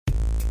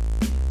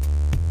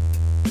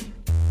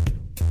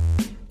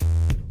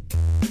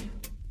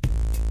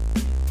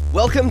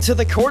Welcome to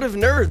the Court of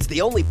Nerds,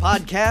 the only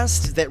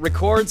podcast that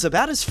records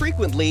about as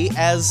frequently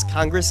as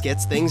Congress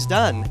gets things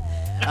done.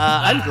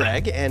 I'm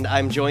Greg, and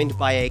I'm joined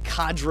by a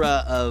cadre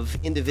of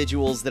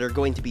individuals that are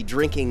going to be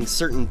drinking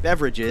certain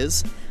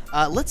beverages.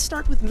 Let's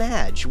start with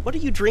Madge. What are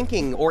you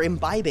drinking or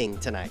imbibing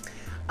tonight?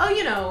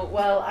 Oh,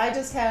 well, I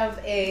just have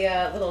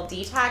a little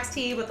detox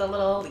tea with a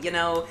little,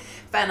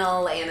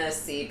 fennel,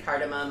 aniseed,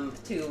 cardamom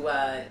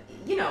to,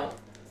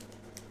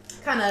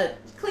 kind of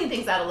clean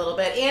things out a little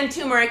bit. And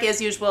turmeric, as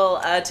usual,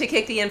 to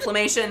kick the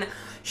inflammation.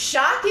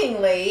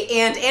 Shockingly,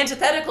 and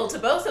antithetical to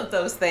both of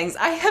those things,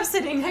 I have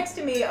sitting next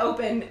to me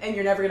open, and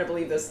you're never going to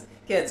believe this,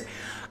 kids,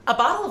 a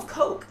bottle of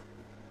Coke.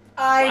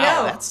 I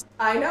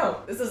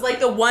know. This is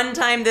like the one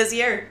time this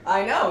year.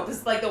 I'm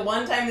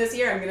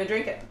going to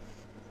drink it.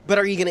 But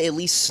are you going to at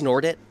least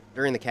snort it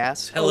during the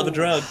cast? Hell of a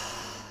drug.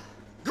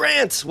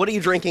 Grant, what are you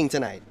drinking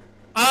tonight?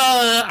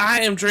 I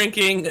am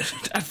drinking...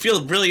 I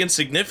feel really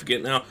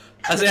insignificant now.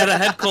 I had a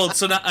head cold,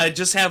 so now I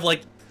just have,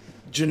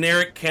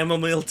 generic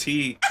chamomile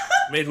tea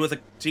made with a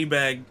tea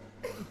bag.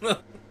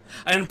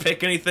 I didn't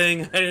pick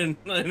anything. I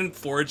didn't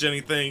forage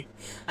anything.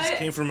 It just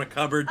came from a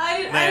cupboard,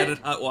 and I added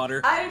hot water.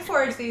 I didn't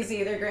forage these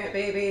either, Grant,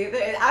 baby.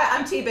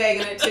 I'm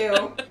teabagging it,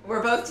 too.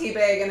 We're both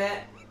teabagging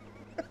it.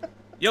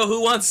 Yo,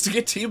 who wants to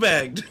get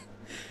teabagged?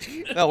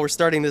 Well, we're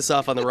starting this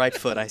off on the right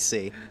foot, I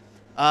see.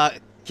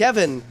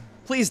 Kevin,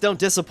 please don't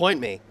disappoint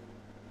me.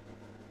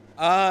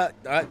 I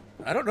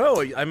don't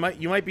know.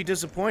 You might be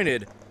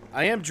disappointed.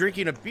 I am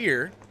drinking a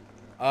beer.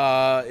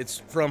 It's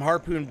from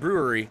Harpoon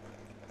Brewery,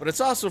 but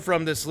it's also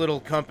from this little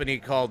company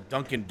called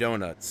Dunkin'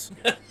 Donuts.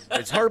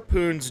 It's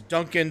Harpoon's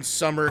Dunkin'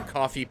 Summer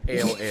Coffee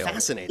Pale Ale.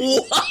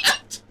 Fascinating.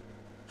 What?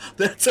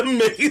 That's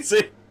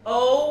amazing.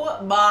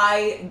 Oh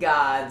my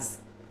gods.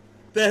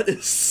 That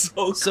is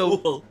so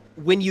cool.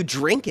 When you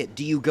drink it,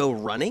 do you go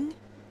running?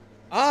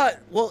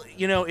 Well,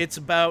 it's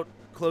about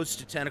close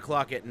to 10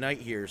 o'clock at night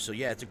here, so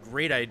yeah, it's a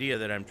great idea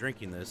that I'm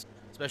drinking this,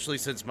 especially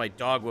since my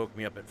dog woke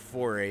me up at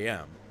 4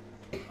 a.m.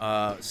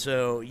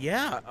 So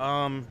yeah,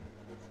 I'm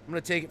gonna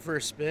take it for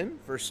a spin.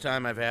 First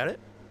time I've had it.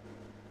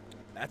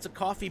 That's a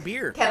coffee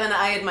beer. Kevin,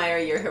 I admire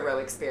your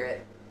heroic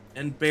spirit.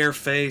 And bare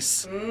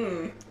face.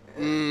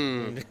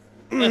 So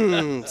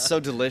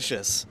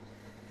delicious.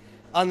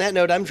 On that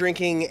note, I'm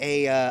drinking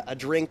a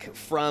drink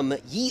from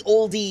ye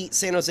olde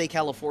San Jose,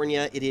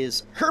 California. It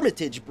is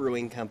Hermitage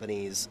Brewing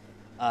Company's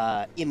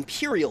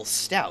Imperial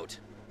Stout.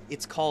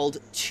 It's called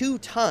 2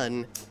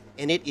 Ton,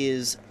 and it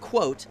is,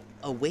 quote,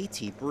 a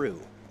weighty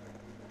brew.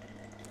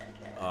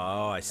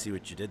 Oh, I see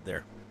what you did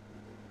there.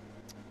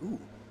 Ooh.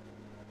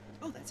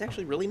 Oh, that's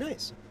actually really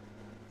nice.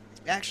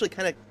 It actually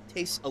kind of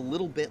tastes a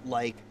little bit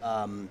like...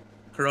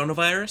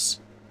 Coronavirus?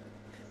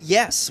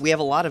 Yes, we have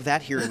a lot of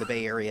that here in the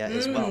Bay Area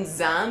as well.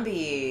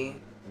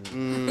 Zombie.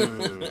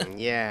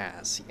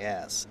 Yes.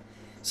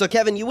 So,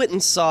 Kevin, you went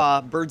and saw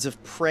Birds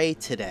of Prey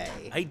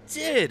today. I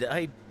did.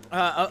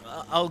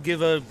 I'll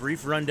give a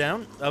brief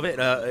rundown of it.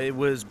 It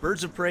was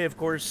Birds of Prey, of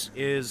course,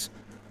 is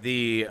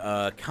the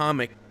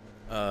comic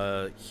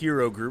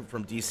hero group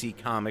from DC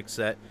Comics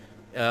that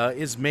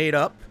is made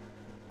up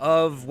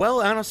of,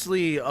 well,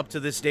 honestly, up to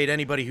this date,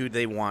 anybody who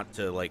they want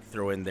to,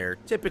 throw in there.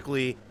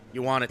 Typically,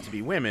 you want it to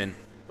be women.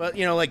 But,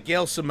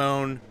 Gail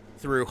Simone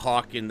threw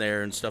Hawk in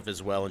there and stuff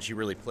as well, and she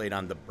really played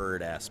on the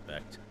bird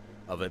aspect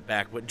of it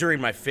during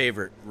my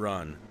favorite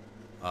run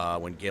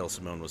when Gail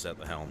Simone was at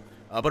the helm.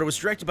 But it was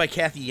directed by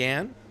Kathy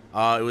Yan.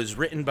 It was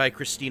written by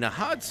Christina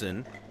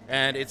Hodson,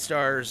 and it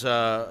stars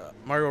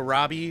Margot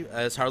Robbie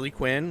as Harley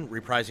Quinn,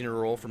 reprising her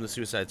role from the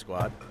Suicide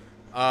Squad.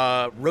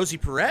 Rosie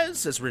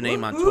Perez as Renee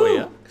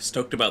Montoya.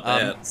 Stoked about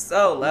that.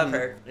 So love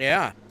her.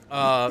 Yeah.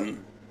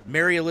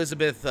 Mary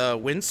Elizabeth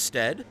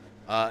Winstead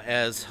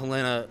as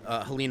Helena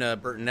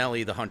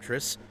Bertinelli, the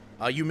Huntress.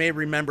 You may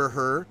remember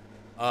her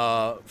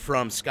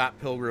from Scott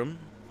Pilgrim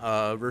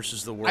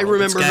versus the World. I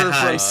remember her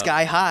from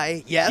Sky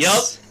High.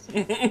 Yes.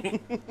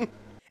 Yep.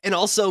 And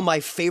also my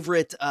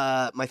favorite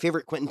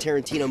Quentin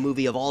Tarantino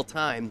movie of all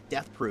time,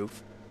 Death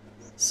Proof.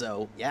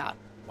 So yeah.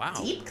 Wow.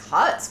 Deep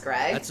cuts,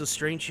 Greg. That's a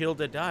strange hill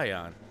to die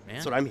on, man.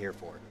 That's what I'm here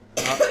for.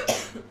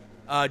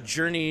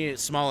 Journey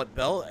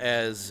Smollett-Bell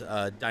as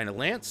Dinah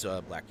Lance,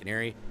 Black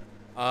Canary,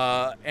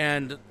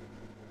 and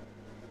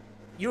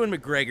Ewan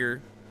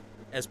McGregor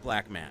as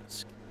Black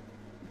Mask.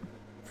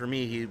 For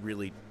me, he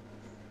really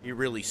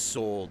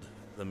sold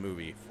the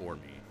movie for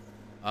me.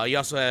 You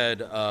also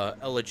had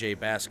Ella J.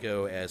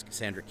 Basco as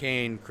Cassandra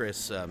Cain,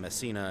 Chris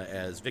Messina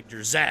as Victor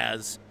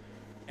Zsasz,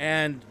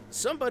 and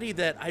somebody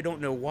that I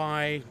don't know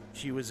why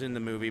she was in the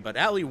movie, but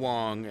Ali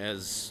Wong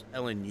as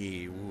Ellen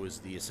Yi, who was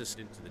the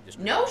assistant to the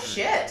district. No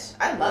shit.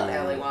 I love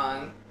Ali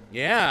Wong.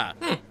 Yeah.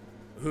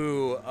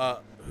 Who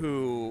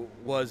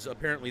was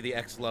apparently the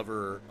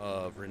ex-lover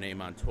of Renee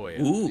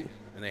Montoya. Ooh.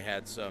 And they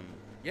had some,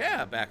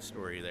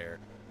 backstory there.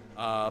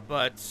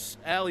 But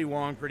Ali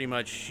Wong, pretty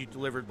much, she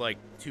delivered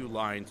 2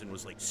 lines and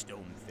was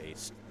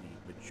stone-faced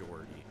the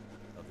majority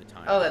of the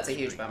time. Oh, that's a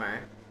huge bummer.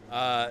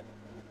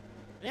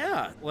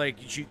 Yeah,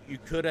 like you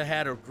could have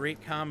had a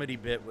great comedy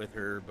bit with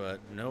her, but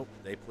nope,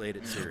 they played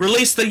it serious.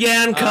 Release the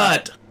Yan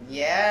cut.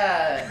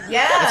 Yeah.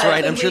 That's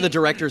right. I'm sure the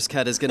director's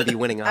cut is going to be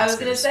winning Oscars. I was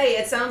going to say,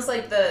 it sounds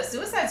like the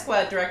Suicide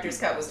Squad director's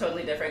cut was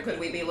totally different. Could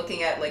we be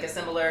looking at like a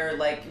similar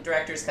like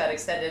director's cut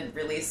extended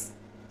release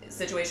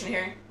situation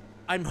here?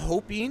 I'm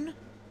hoping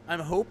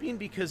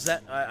because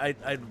that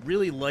I'd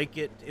really like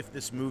it if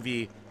this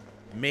movie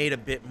made a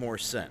bit more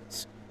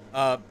sense.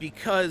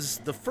 Because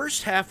the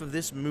first half of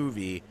this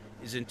movie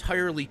is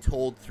entirely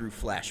told through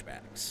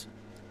flashbacks.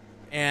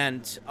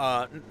 And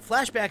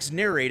flashbacks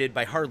narrated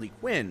by Harley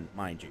Quinn,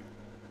 mind you.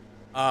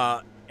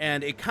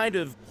 And it kind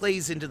of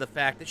plays into the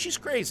fact that she's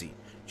crazy.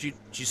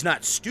 She's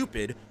not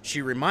stupid.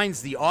 She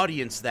reminds the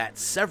audience that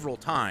several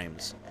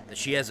times that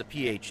she has a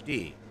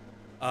PhD.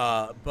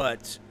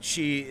 But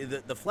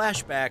the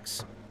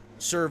flashbacks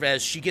serve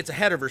as she gets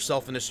ahead of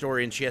herself in the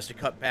story and she has to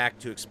cut back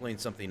to explain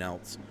something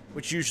else,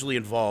 which usually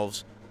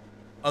involves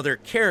other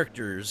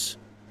characters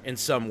in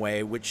some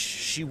way, which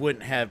she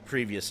wouldn't have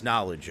previous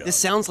knowledge of. This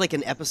sounds like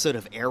an episode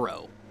of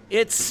Arrow.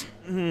 It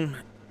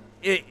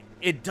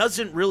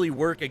doesn't really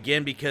work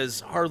again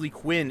because Harley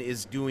Quinn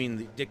is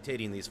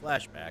dictating these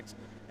flashbacks,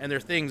 and they're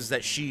things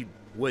that she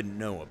wouldn't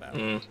know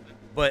about.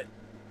 But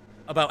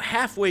about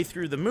halfway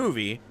through the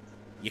movie,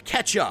 you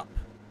catch up,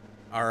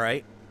 all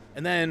right,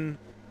 and then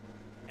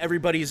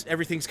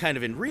everything's kind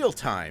of in real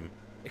time,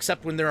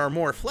 except when there are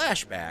more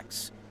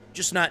flashbacks,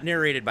 just not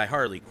narrated by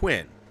Harley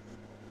Quinn.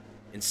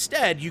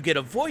 Instead, you get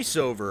a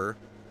voiceover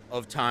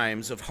of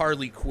times of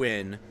Harley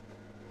Quinn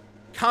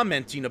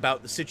commenting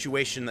about the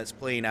situation that's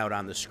playing out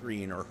on the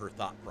screen or her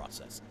thought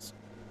processes.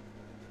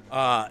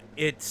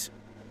 It's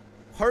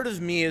part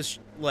of me is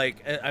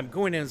like, I'm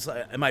going in,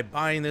 am I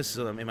buying this?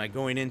 Am I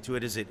going into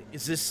it? Is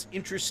this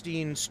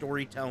interesting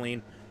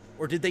storytelling,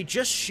 or did they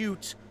just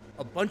shoot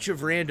a bunch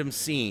of random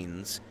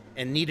scenes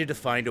and needed to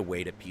find a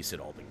way to piece it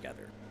all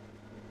together?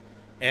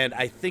 And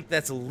I think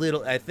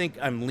I think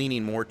I'm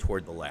leaning more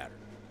toward the latter.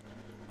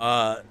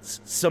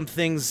 Some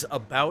things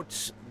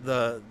about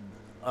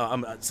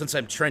since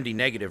I'm trending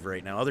negative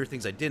right now, other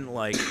things I didn't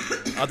like,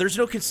 there's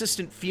no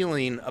consistent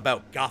feeling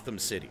about Gotham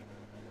City.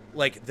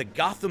 Like, the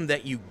Gotham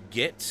that you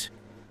get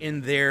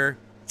in there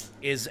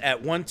is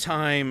at one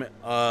time,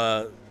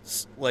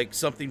 like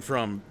something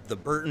from the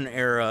Burton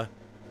era,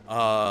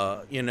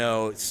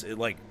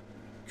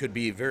 could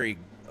be very,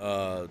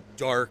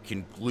 dark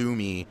and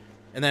gloomy.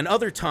 And then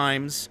other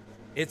times,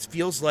 it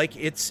feels like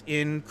it's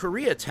in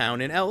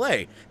Koreatown in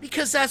LA,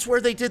 because that's where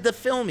they did the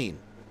filming.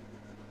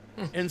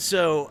 And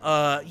so,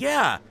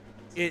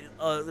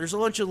 there's a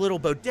bunch of little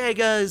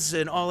bodegas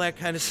and all that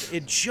kind of stuff.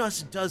 It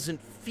just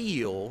doesn't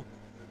feel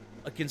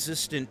a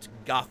consistent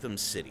Gotham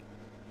City.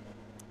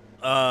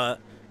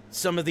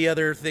 Some of the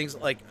other things,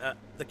 like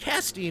the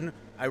casting,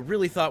 I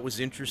really thought was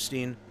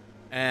interesting,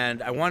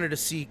 and I wanted to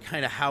see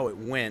kind of how it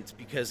went,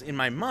 because in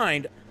my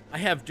mind, I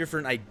have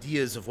different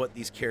ideas of what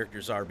these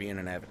characters are, being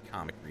an avid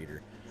comic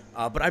reader.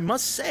 But I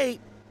must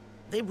say,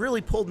 they really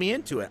pulled me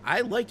into it.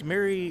 I liked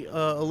Mary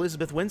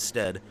Elizabeth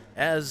Winstead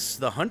as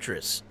the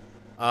Huntress.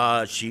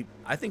 I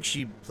think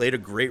she played a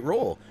great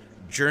role.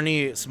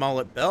 Journey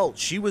Smollett-Belt,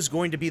 she was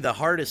going to be the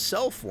hardest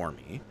sell for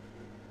me,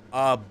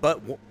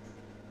 but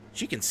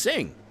she can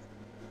sing.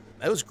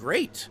 That was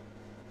great.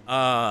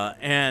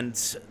 And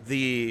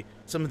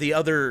some of the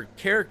other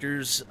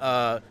characters,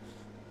 Ella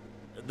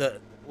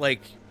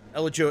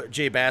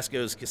J.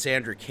 Basco's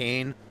Cassandra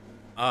Cain,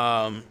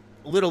 the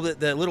little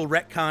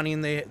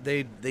retconning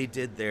they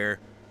did there,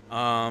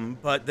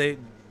 but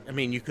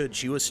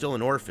she was still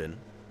an orphan,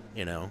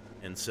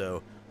 and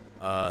so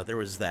there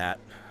was that.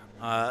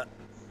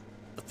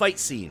 The fight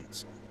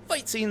scenes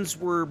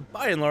were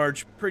by and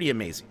large pretty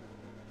amazing.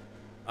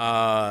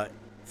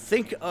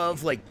 Think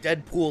of like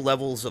Deadpool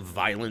levels of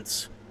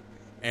violence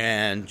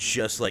and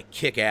just like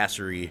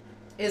kick-assery.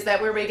 Is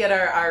that where we get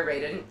our R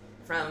rating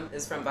from?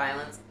 Is from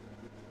violence?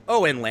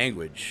 Oh, and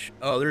language.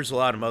 Oh, there's a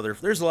lot of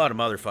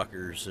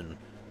motherfuckers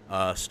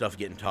and stuff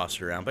getting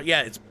tossed around. But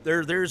yeah,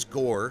 there's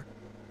gore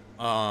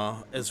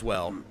as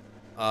well.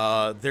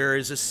 There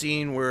is a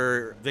scene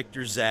where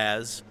Victor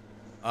Zsasz,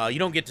 you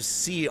don't get to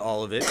see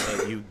all of it,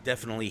 but you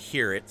definitely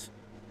hear it,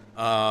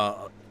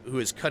 who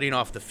is cutting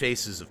off the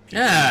faces of people.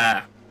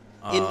 Yeah.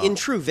 In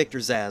true Victor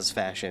Zsasz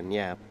fashion,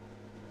 yeah.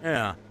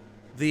 Yeah.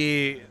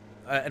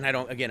 And I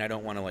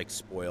don't want to like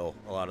spoil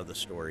a lot of the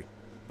story,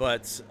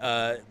 but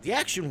the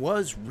action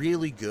was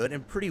really good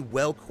and pretty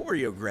well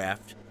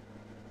choreographed.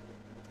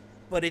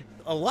 But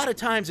a lot of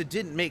times it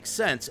didn't make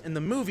sense, and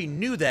the movie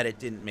knew that it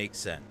didn't make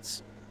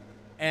sense.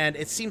 And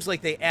it seems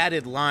like they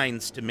added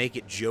lines to make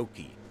it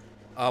jokey.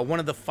 One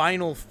of the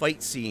final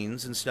fight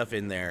scenes and stuff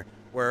in there,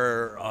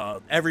 where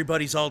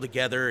everybody's all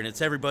together and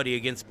it's everybody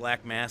against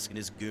Black Mask and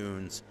his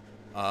goons,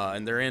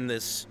 and they're in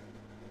this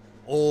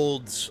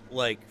old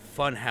like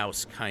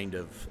funhouse kind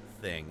of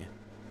thing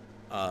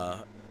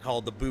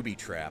called the Booby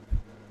Trap.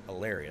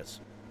 Hilarious.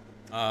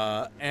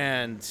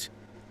 And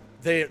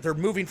they're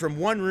moving from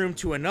one room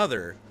to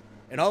another,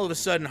 and all of a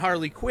sudden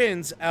Harley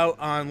Quinn's out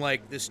on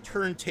like this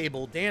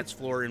turntable dance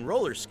floor in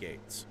roller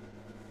skates.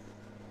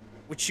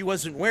 which she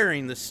wasn't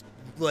wearing this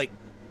like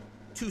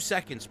 2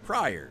 seconds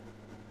prior.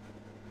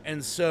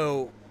 And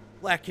so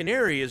Black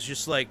Canary is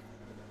just like,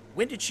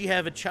 when did she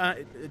have a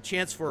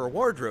chance for a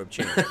wardrobe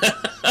change?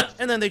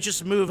 And then they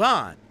just move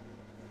on.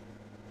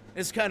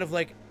 It's kind of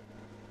like,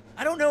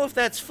 I don't know if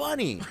that's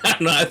funny.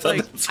 No, I thought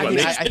Like, that's I funny.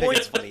 mean, I think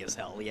it's funny as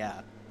hell.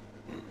 Yeah.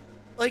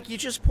 Like, you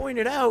just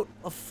pointed out,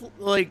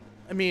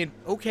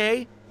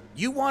 okay,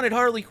 you wanted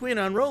Harley Quinn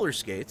on roller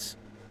skates,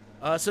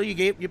 so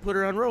you put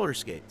her on roller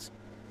skates.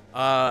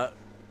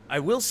 I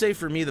will say,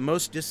 for me, the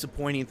most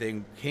disappointing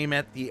thing came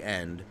at the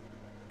end,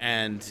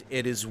 and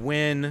it is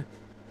when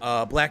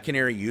Black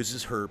Canary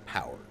uses her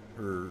power,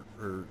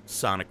 her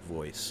sonic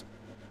voice,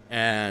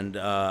 and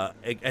I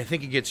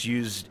think it gets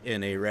used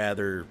in a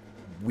rather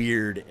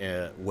weird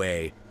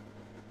way.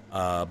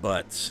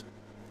 But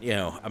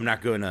I'm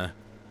not gonna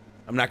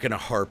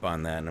harp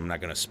on that, and I'm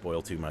not gonna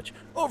spoil too much.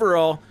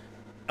 Overall,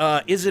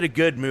 is it a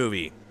good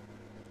movie?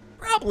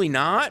 Probably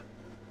not.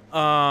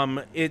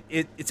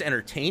 It's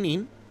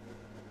entertaining.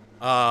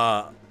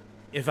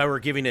 If I were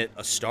giving it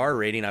a star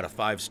rating out of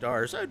 5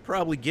 stars, I'd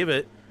probably give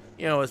it,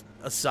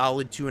 a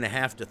solid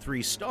 2.5 to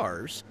 3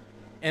 stars.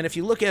 And if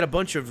you look at a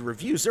bunch of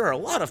reviews, there are a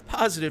lot of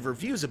positive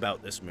reviews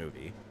about this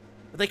movie.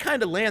 But they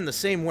kind of land the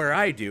same where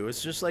I do.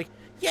 It's just like,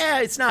 yeah,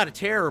 it's not a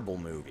terrible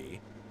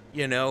movie,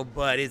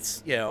 but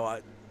it's,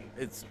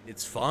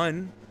 it's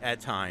fun at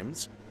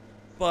times,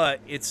 but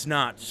it's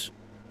not,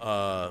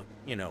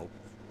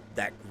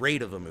 that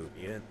great of a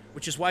movie.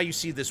 Which is why you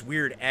see this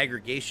weird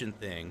aggregation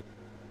thing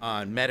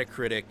on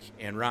Metacritic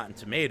and Rotten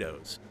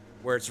Tomatoes,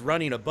 where it's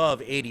running above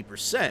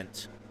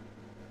 80%,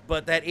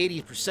 but that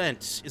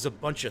 80% is a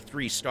bunch of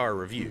 3-star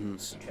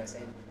reviews.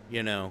 Interesting.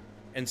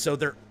 And so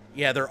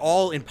they're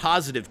all in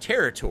positive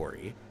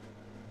territory,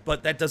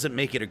 but that doesn't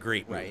make it a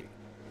great movie.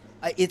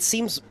 Right. It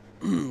seems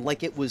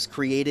like it was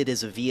created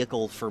as a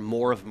vehicle for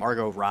more of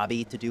Margot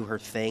Robbie to do her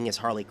thing as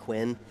Harley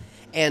Quinn.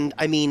 And,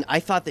 I mean, I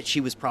thought that she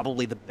was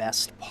probably the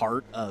best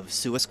part of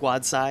Suicide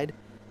Squad side,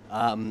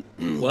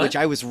 which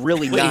I was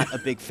really not a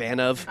big fan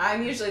of.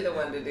 I'm usually the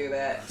one to do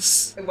that.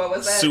 What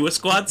was that? Suicide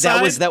Squad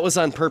side? That was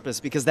on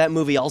purpose, because that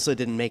movie also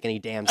didn't make any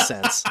damn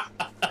sense.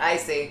 I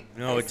see.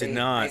 No, it did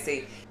not. I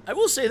see. I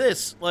will say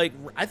this,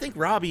 I think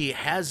Robbie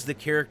has the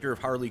character of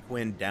Harley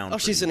Quinn down. Oh,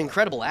 she's an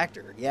incredible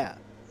actor, yeah.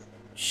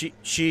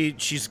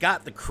 She's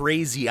got the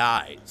crazy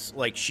eyes.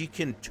 Like, she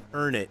can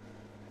turn it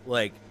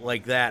like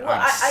that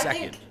on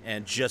second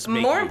and just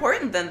make more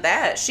important than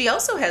that, she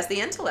also has the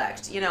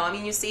intellect.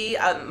 You see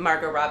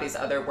Margot Robbie's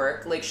other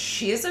work, like,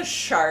 she's a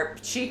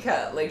sharp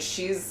chica. Like,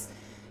 she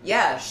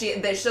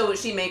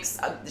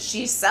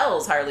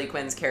sells Harley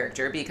Quinn's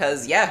character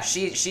because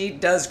she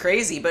does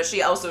crazy, but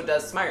she also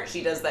does smart.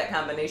 She does that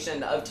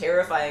combination of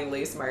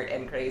terrifyingly smart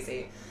and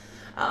crazy.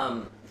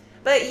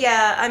 But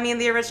yeah,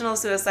 the original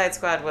Suicide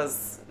Squad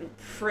was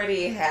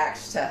pretty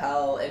hacked to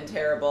hell and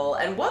terrible.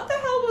 And what the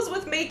hell was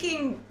with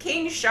making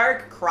King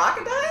Shark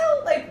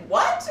crocodile? Like,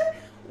 what?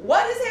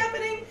 What is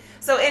happening?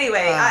 So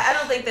anyway, I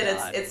don't think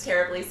that it's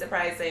terribly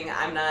surprising.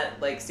 I'm not,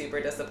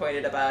 super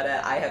disappointed about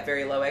it. I have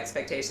very low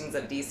expectations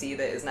of DC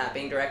that is not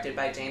being directed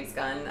by James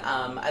Gunn.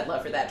 I'd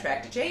love for that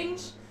track to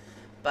change.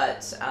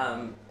 But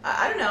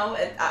I don't know.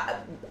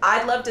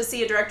 I'd love to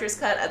see a director's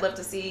cut. I'd love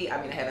to see. I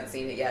haven't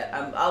seen it yet.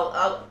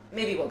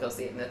 Maybe we'll go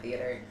see it in the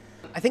theater.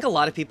 I think a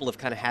lot of people have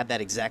kind of had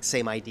that exact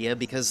same idea,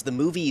 because the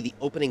movie, the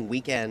opening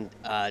weekend,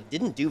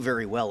 didn't do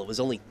very well. It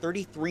was only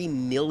 $33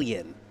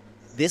 million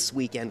this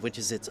weekend, which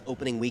is its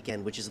opening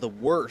weekend, which is the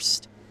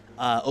worst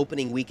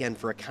opening weekend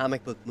for a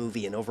comic book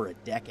movie in over a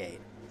decade.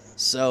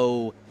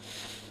 So,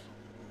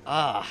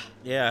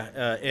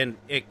 yeah, and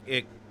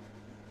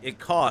it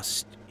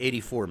cost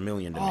 $84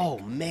 million to make. Oh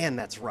man,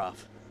 that's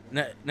rough.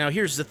 Now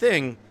here's the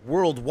thing: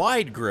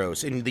 worldwide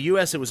gross. In the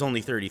U.S. it was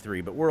only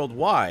 33, but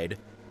worldwide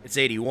it's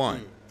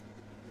 81.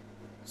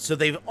 So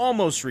they've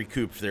almost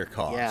recouped their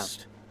cost.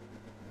 Yeah.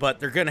 But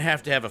they're going to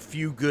have a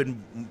few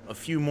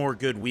more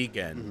good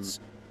weekends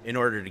in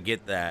order to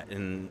get that.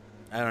 And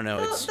I don't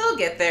know. They'll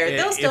get there.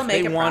 They'll still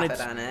make a profit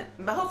on it,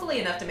 but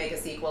hopefully enough to make a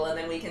sequel, and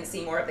then we can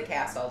see more of the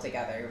cast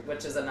altogether,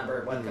 which is a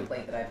number one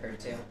complaint that I've heard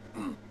too.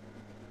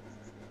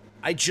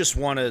 I just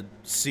want to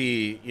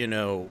see,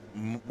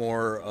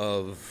 more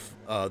of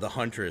the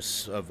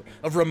Huntress of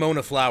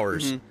Ramona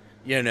Flowers.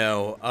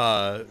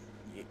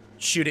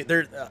 Shoot it.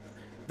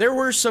 There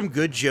were some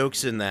good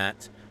jokes in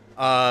that.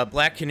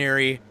 Black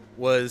Canary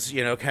was,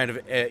 kind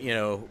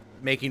of,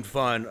 making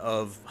fun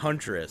of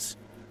Huntress,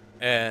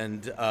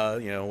 and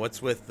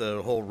what's with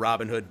the whole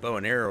Robin Hood bow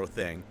and arrow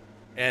thing,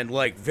 and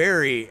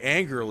very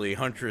angrily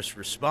Huntress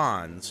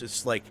responds,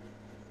 it's like,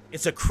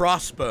 it's a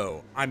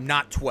crossbow. I'm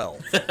not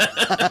 12.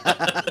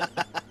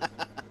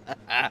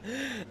 I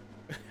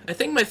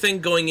think my thing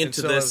going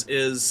into this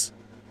is,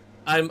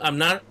 I've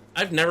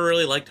never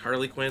really liked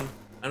Harley Quinn.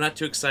 I'm not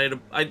too excited.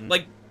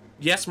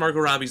 Yes, Margot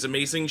Robbie's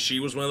amazing. She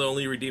was one of the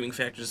only redeeming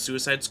factors of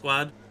Suicide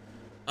Squad.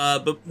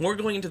 But more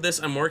going into this,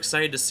 I'm more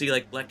excited to see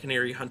Black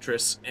Canary,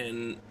 Huntress,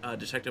 and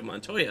Detective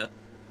Montoya.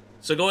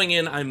 So going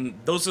in,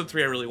 those are the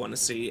 3 I really want to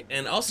see.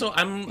 And also,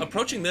 I'm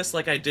approaching this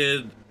like I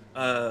did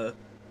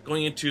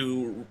going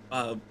into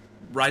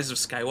Rise of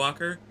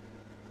Skywalker,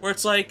 where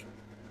it's like,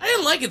 I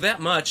didn't like it that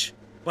much,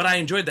 but I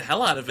enjoyed the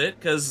hell out of it,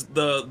 because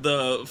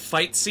the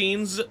fight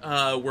scenes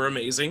were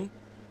amazing.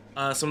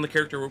 Some of the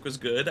character work was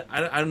good.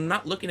 I'm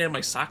not looking at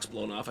my socks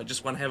blown off. I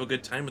just want to have a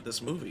good time with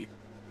this movie.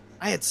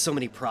 I had so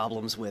many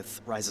problems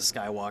with Rise of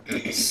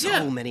Skywalker. So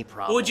Yeah. many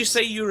problems. Well, would you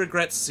say you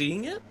regret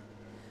seeing it?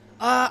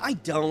 I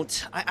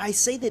don't. I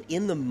say that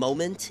in the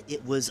moment,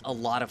 it was a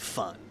lot of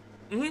fun.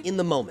 Mhm. In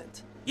the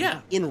moment.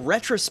 Yeah. In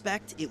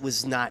retrospect, it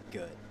was not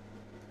good.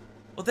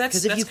 Well, that's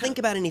Because if you that's think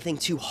about anything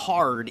too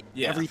hard,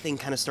 Yeah. everything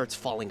kind of starts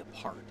falling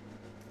apart.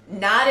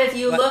 Not if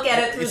you But look at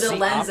it through it's the the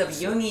lens of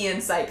opposite.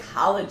 Jungian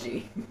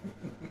psychology.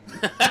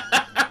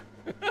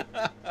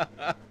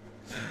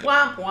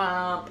 Womp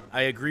womp.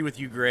 I agree with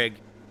you, Greg.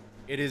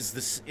 It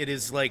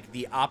is like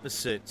the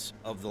opposite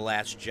of The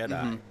Last Jedi.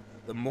 Mhm.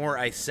 The more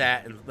I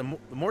sat and the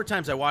more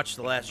times I watched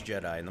The Last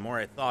Jedi and the more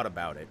I thought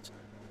about it,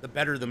 the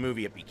better the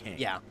movie it became.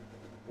 Yeah.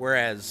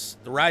 Whereas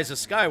The Rise of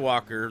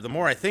Skywalker, the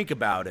more I think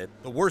about it,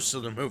 the worse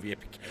of the movie it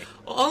became.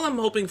 All I'm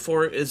hoping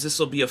for is this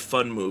will be a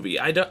fun movie.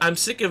 I'm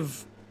sick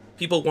of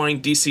people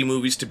wanting DC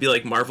movies to be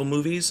like Marvel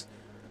movies.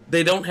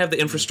 They don't have the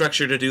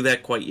infrastructure to do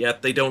that quite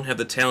yet. They don't have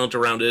the talent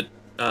around it,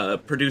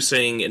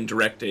 producing and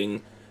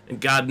directing, and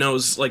God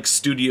knows, like,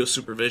 studio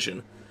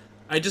supervision.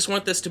 I just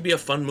want this to be a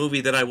fun movie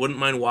that I wouldn't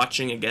mind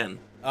watching again.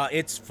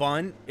 It's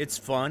fun. It's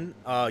fun.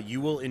 You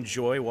will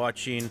enjoy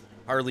watching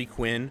Harley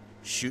Quinn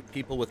shoot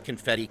people with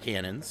confetti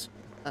cannons.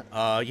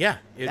 Yeah.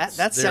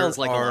 That sounds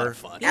like a lot of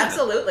fun.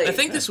 Absolutely. I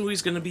think this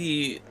movie's going to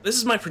be... This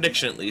is my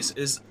prediction, at least,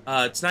 is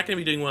it's not going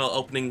to be doing well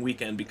opening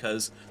weekend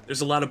because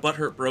there's a lot of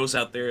butthurt bros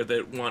out there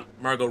that want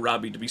Margot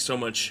Robbie to be so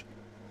much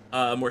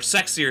more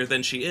sexier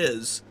than she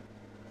is.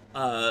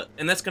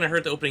 And that's going to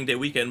hurt the opening day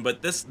weekend,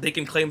 but they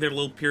can claim their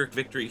little Pyrrhic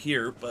victory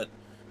here, but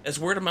as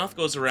word of mouth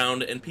goes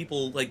around and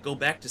people like go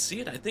back to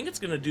see it, I think it's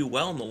going to do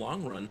well in the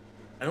long run.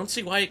 I don't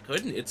see why it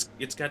couldn't.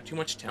 It's got too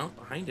much talent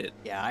behind it.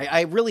 Yeah,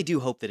 I really do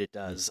hope that it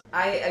does.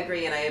 I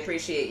agree, and I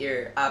appreciate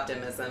your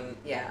optimism.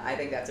 Yeah, I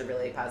think that's a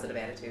really positive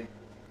attitude.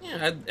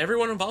 Yeah,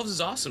 everyone involved is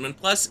awesome, and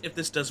plus, if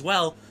this does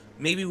well,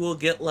 maybe we'll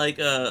get like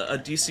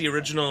a DC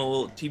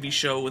original TV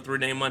show with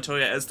Renee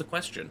Montoya as the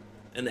Question,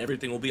 and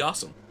everything will be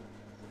awesome.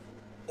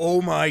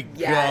 Oh my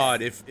Yes.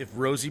 God! If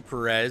Rosie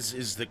Perez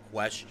is the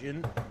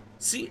Question,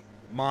 See,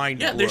 mind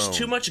yeah, blown. there's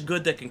too much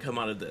good that can come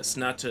out of this,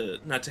 not to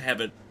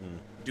have it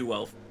do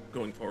well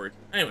going forward.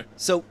 Anyway,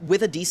 So,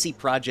 with a DC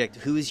project,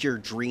 who is your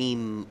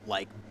dream,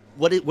 like,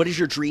 what is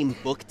your dream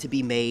book to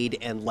be made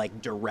and,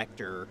 like,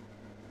 director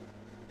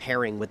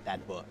pairing with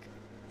that book?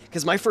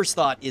 Because my first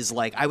thought is,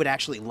 like, I would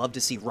actually love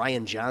to see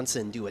Rian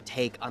Johnson do a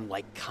take on,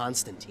 like,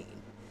 Constantine.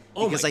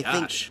 oh Because my I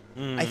think gosh,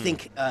 I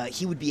think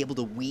he would be able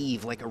to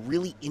weave like a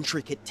really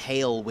intricate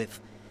tale with,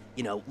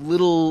 you know,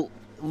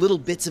 little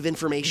bits of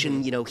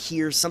information. You know,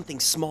 here's something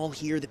small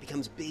here that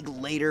becomes big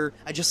later.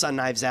 I just saw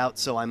Knives Out,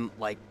 so I'm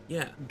like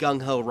yeah.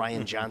 gung ho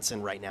Rian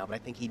Johnson right now. But I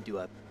think he'd do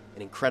an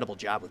incredible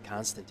job with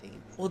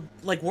Constantine. Well,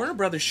 like Warner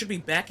Brothers should be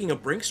backing a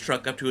Brinks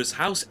truck up to his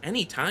house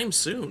anytime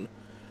soon.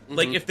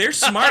 Like if they're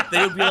smart,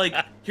 they would be like,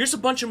 "Here's a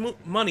bunch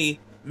of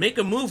money, make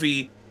a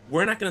movie.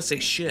 We're not gonna say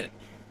shit."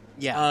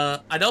 Yeah,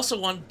 I'd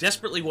also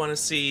desperately want to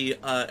see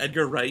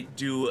Edgar Wright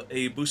do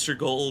a Booster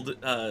Gold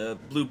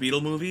Blue Beetle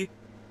movie.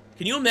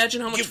 Can you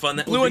imagine how much fun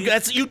that would be?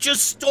 You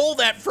just stole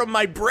that from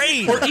my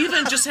brain. Or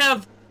even just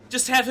have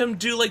him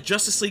do like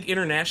Justice League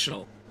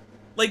International,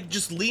 like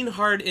just lean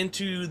hard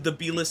into the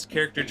B-list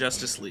character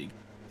Justice League,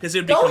 because it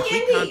would be Go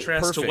complete indie.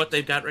 contrast to Perfect. what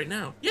they've got right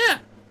now. Yeah,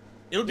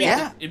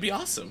 it'd be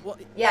awesome.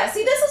 Yeah,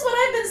 see, this is what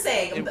I've been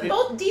saying. It-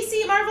 Both DC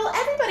and Marvel,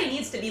 everybody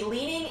needs to be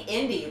leaning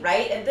indie,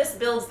 right? And this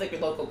builds the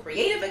local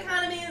creative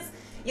economies.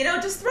 You know,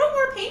 just throw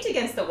more paint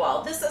against the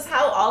wall. This is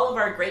how all of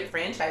our great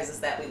franchises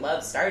that we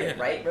love started,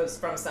 Yeah. right? Rose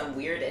from some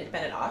weird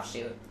independent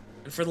offshoot.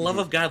 And for the love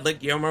of God, let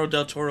Guillermo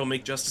del Toro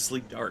make Justice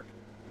League dark.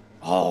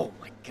 Oh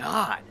my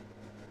God.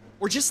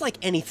 Or just like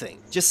anything.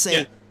 Just say,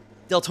 Yeah.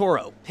 Del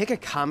Toro, pick a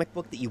comic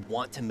book that you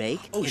want to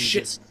make Oh, and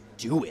shit. just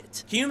do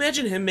it. Can you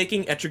imagine him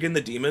making Etrigan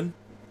the Demon?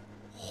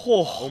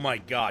 Oh my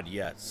God,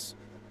 yes.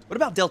 What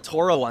about Del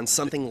Toro on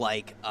something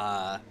like,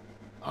 oh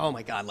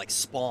my God, like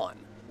Spawn?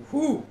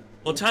 Whew.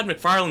 Well, Todd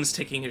McFarlane's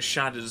taking his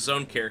shot at his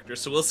own character,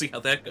 so we'll see how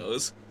that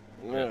goes.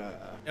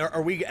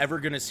 Are we ever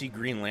gonna see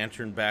Green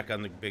Lantern back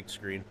on the big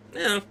screen?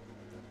 Yeah,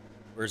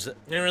 Or is it?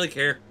 I don't really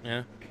care.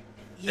 Yeah.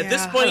 At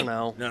this Yeah, I point- don't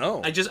know.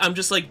 No. I'm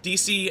just like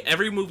DC.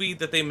 Every movie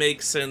that they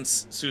make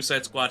since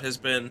Suicide Squad has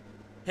been,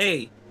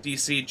 hey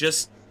DC,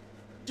 just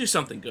do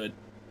something good.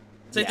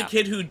 It's like Yeah. the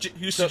kid who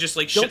used to just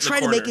like shit Don't in the try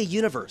to corner. make a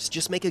universe.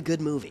 Just make a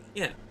good movie.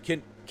 Yeah,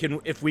 Can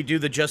if we do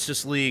the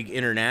Justice League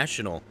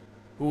International,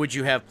 who would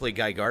you have play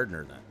Guy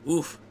Gardner then?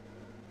 oof.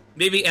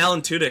 Maybe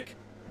Alan Tudyk.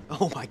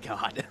 Oh my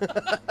God.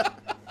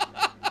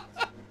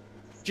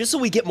 Just so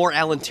we get more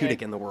Alan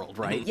Tudyk in the world,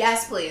 right?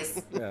 Yes,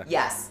 please. Yeah.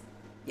 Yes.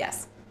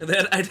 Yes. And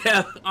then I'd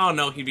have. Oh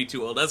no, he'd be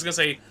too old. I was gonna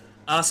say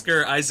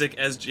Oscar Isaac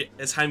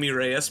as Jaime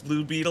Reyes,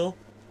 Blue Beetle,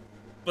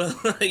 but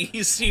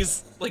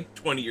he's like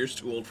 20 years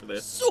too old for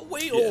this. So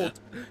way Yeah. old.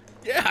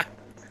 Yeah.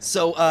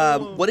 So,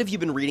 what have you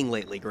been reading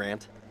lately,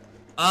 Grant?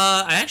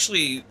 I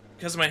actually,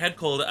 because of my head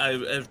cold,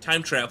 I've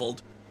time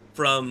traveled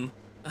from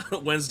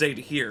Wednesday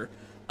to here.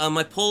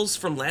 My pulls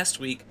from last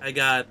week, I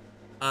got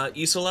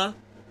Isola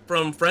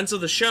from Friends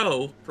of the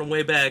Show from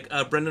way back,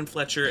 Brendan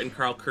Fletcher and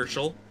Carl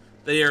Kerschel.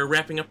 They are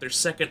wrapping up their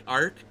second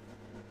arc,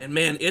 and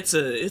man, it's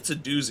a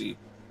doozy.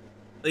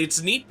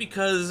 It's neat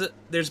because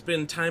there's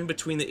been time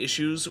between the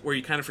issues where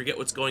you kind of forget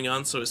what's going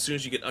on, so as soon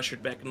as you get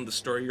ushered back into the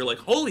story, you're like,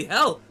 holy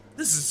hell,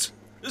 this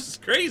is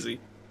crazy.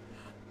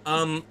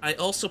 I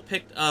also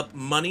picked up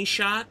Money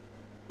Shot,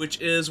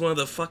 which is one of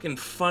the fucking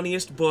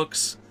funniest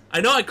books. I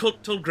know I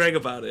told Greg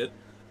about it.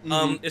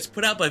 Mm-hmm. It's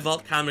put out by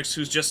Vault Comics,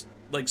 who's just,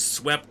 like,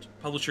 swept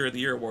Publisher of the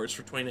Year awards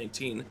for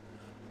 2019.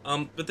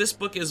 But this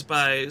book is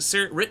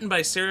written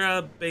by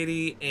Sarah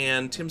Beatty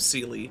and Tim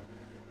Seeley,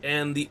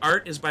 and the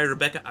art is by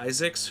Rebecca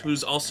Isaacs,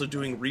 who's also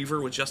doing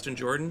Reaver with Justin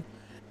Jordan.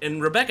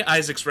 And Rebecca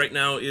Isaacs right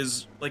now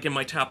is, like, in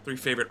my top 3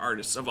 favorite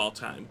artists of all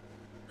time.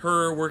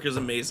 Her work is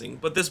amazing.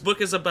 But this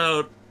book is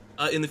about,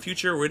 in the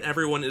future, when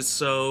everyone is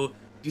so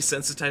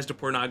desensitized to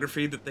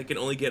pornography that they can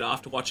only get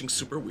off to watching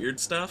super weird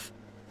stuff.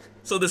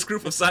 So this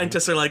group of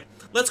scientists are like,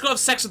 let's go have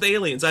sex with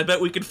aliens. I bet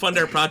we can fund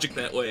our project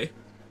that way.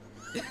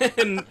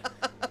 And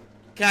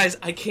guys,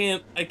 I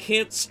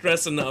can't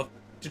stress enough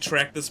to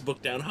track this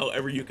book down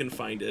however you can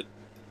find it.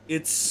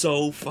 It's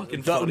so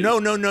fucking funny.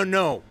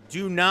 No.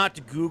 Do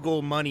not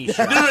Google Money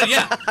Shot. No,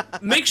 yeah.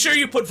 Make sure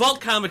you put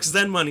Vault Comics,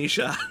 then Money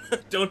Shot.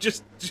 Don't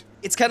just...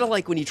 It's kind of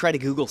like when you try to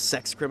Google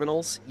sex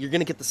criminals, you're going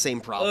to get the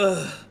same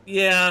problem.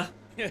 Yeah.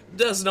 It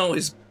doesn't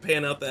always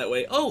pan out that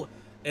way. Oh,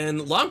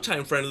 and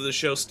longtime friend of the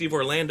show, Steve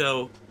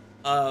Orlando,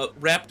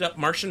 wrapped up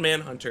Martian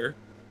Manhunter,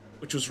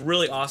 which was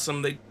really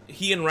awesome.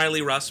 He and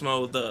Riley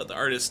Rossmo, the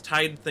artist,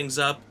 tied things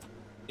up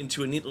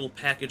into a neat little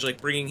package,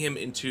 like bringing him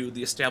into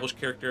the established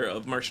character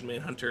of Martian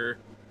Manhunter.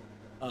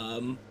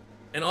 And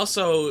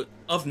also,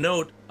 of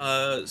note,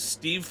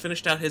 Steve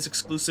finished out his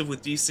exclusive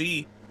with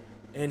DC,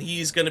 and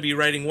he's going to be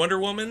writing Wonder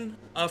Woman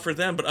for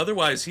them, but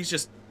otherwise he's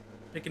just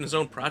picking his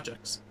own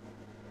projects.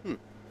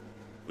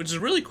 Which is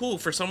really cool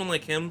for someone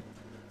like him.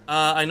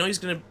 I know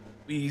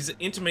he's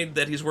intimated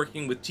that he's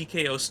working with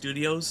TKO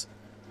Studios.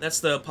 That's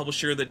the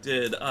publisher that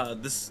did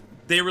this.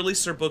 They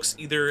release their books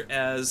either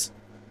as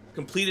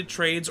completed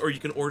trades or you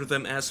can order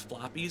them as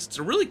floppies. It's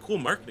a really cool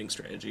marketing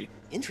strategy.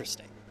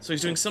 Interesting. So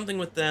he's doing something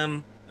with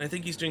them. I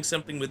think he's doing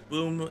something with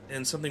Boom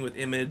and something with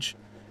Image.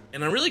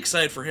 And I'm really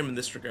excited for him in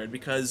this regard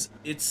because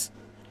he's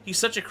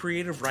such a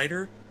creative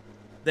writer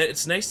that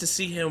it's nice to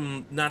see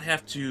him not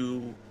have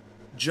to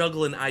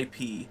juggle an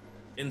IP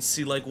and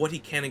see like what he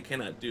can and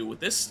cannot do.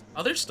 With this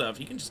other stuff,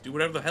 he can just do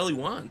whatever the hell he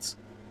wants.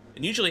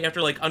 And usually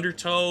after like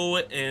Undertow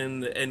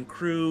and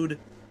Crude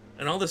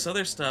and all this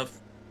other stuff,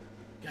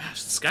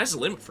 gosh, the sky's the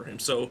limit for him.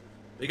 So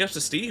big ups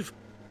to Steve.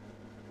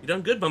 You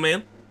done good, my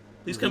man.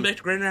 Please come back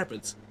to Grand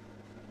Rapids.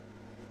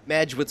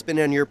 Madge, what's been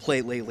on your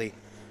plate lately?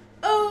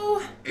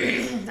 Oh,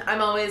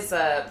 I'm always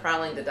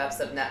prowling the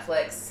depths of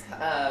Netflix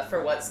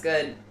for what's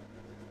good.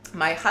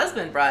 My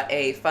husband brought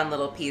a fun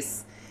little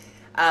piece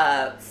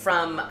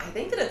from I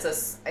think that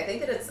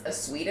it's a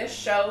Swedish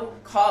show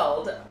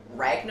called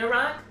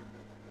Ragnarok,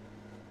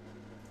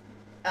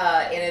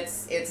 and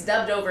it's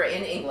dubbed over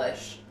in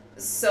English.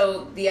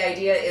 So the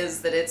idea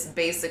is that it's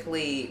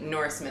basically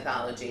Norse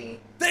mythology.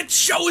 That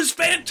show is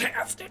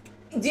fantastic.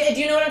 Do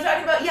you know what I'm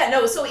talking about? Yeah,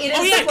 no. So it is.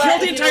 Oh yeah, the plot,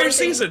 killed the entire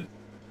season.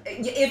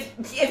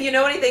 If you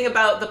know anything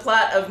about the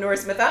plot of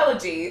Norse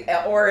mythology,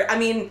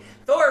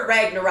 Thor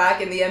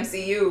Ragnarok in the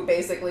MCU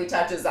basically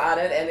touches on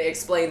it and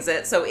explains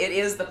it. So it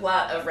is the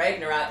plot of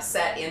Ragnarok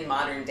set in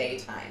modern day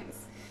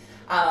times.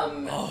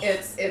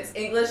 It's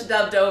English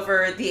dubbed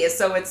over,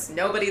 so it's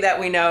nobody that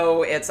we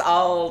know. It's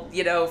all,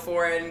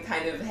 foreign,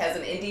 kind of has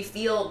an indie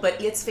feel,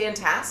 but it's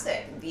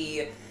fantastic.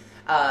 The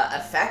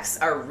effects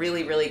are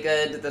really, really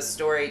good. The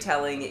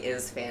storytelling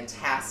is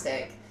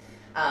fantastic.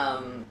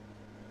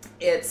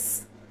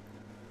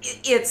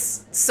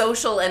 Its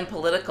social and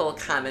political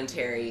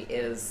commentary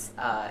is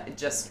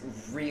just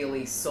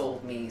really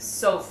sold me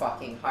so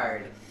fucking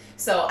hard.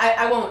 So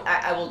I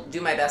will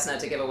do my best not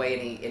to give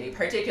away any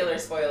particular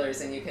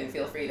spoilers, and you can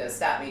feel free to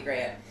stop me,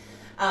 Grant.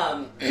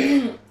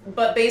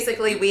 But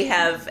basically we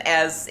have,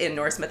 as in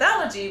Norse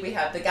mythology, we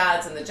have the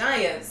gods and the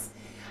giants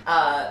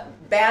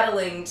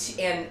battling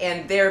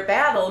and their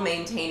battle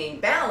maintaining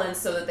balance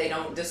so that they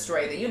don't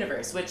destroy the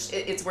universe, which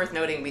it's worth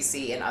noting we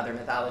see in other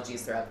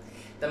mythologies throughout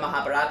the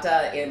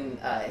Mahabharata, in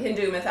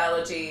Hindu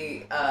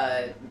mythology,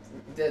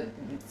 the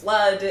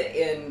flood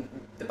in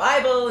the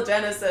Bible,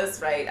 Genesis,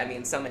 right? I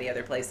mean, so many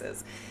other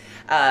places.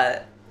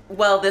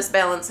 Well, this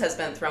balance has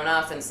been thrown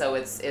off, and so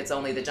it's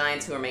only the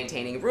giants who are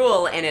maintaining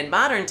rule. And in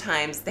modern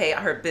times, they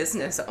are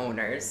business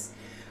owners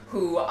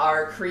who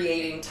are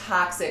creating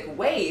toxic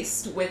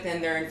waste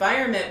within their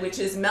environment, which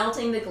is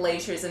melting the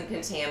glaciers and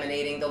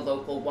contaminating the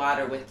local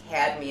water with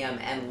cadmium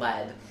and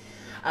lead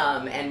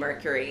and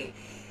mercury.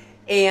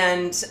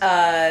 And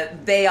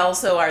they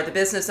also are the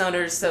business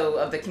owners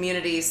of the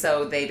community,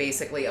 so they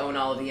basically own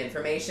all of the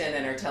information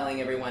and are telling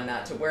everyone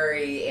not to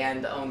worry,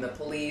 and own the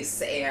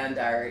police, and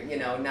are,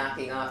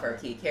 knocking off our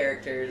key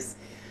characters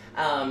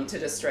to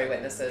destroy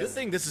witnesses. Good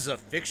thing this is a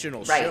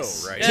fictional Right.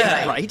 show, right?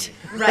 Yeah, right.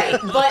 Right,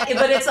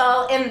 but it's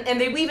all, and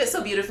they weave it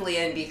so beautifully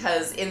in,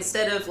 because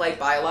instead of like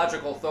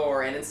biological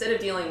Thor, and instead of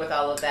dealing with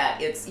all of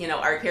that, it's,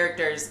 our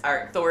characters,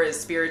 Thor is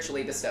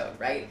spiritually bestowed,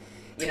 right?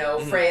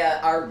 Freya,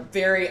 our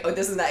very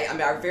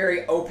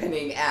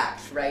opening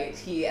act, right?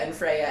 He and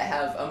Freya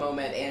have a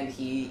moment, and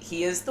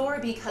he is Thor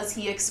because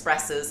he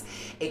expresses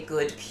a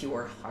good,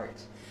 pure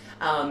heart.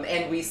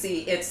 And we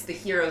see it's the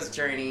hero's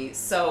journey.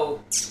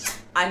 So,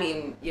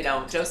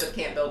 Joseph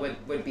Campbell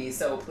would be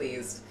so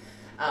pleased.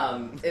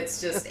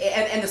 It's just,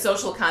 and the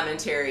social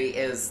commentary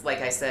is,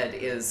 like I said,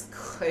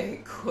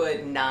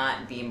 could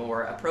not be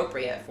more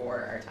appropriate for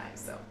our time.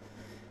 So,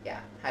 yeah,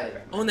 highly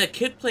recommend. Oh, and that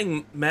kid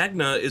playing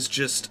Magna is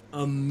just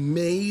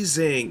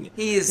amazing.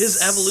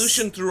 His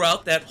evolution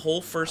throughout that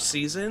whole first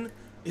season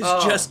is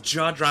just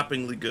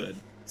jaw-droppingly good.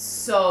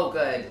 So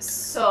good.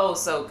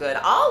 So good.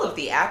 All of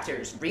the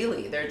actors,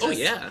 really. They're just,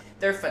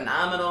 they're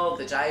phenomenal.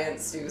 The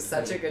Giants do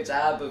such a good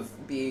job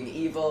of being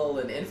evil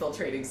and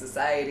infiltrating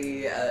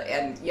society.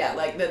 And yeah,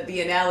 like the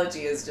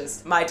analogy is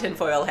just, my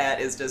tinfoil hat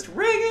is just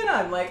ringing.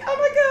 I'm like, oh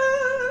my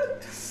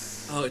God.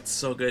 Oh, it's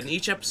so good. And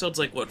each episode's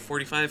like,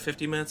 45,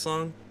 50 minutes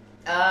long?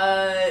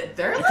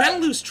 They're you kind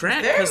of lose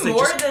track because they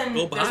just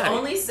go by. There's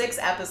only 6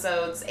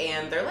 episodes,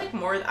 and they're like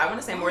more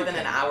than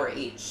an hour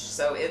each.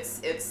 So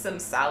it's some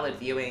solid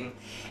viewing.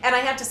 And I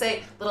have to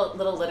say,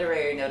 little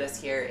literary notice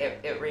here.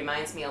 It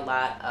reminds me a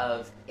lot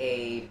of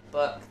a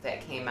book that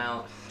came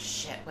out.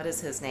 What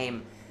is his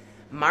name?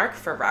 Mark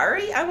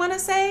Ferrari, I want to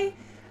say.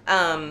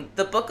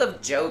 The Book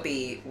of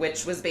Joby,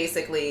 which was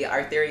basically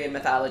Arthurian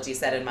mythology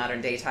set in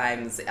modern day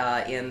times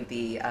in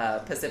the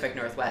Pacific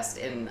Northwest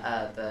in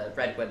the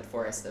redwood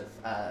forest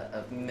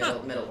of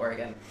middle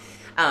Oregon.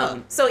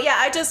 So yeah,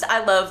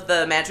 I love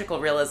the magical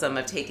realism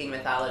of taking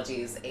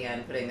mythologies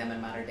and putting them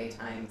in modern day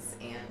times.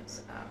 And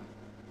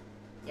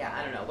yeah,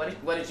 I don't know.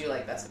 What did you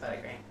like best about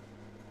it, Grant?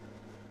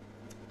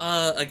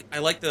 I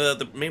like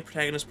the main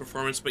protagonist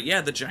performance, but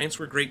yeah, the Giants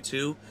were great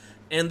too,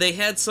 and they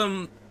had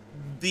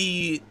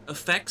the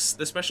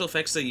special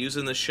effects they use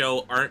in the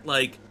show aren't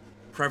like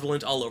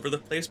prevalent all over the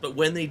place, but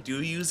when they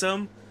do use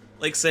them,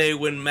 like say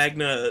when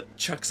Magna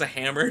chucks a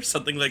hammer or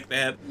something like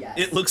that,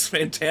 it looks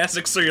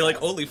fantastic. So you're like,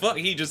 holy fuck,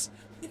 he just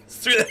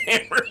threw the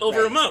hammer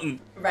over a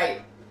mountain.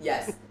 Right.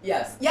 Yes.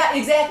 Yeah,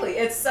 exactly.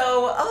 It's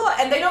so,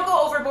 and they don't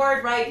go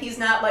overboard, right? He's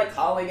not like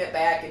calling it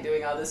back and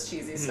doing all this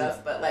cheesy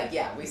stuff, but like,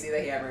 yeah, we see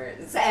the hammer.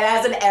 It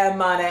has an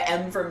M on it,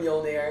 M for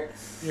Mjolnir.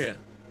 Yeah.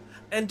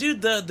 And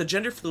dude, the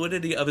gender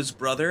fluidity of his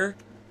brother,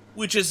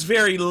 which is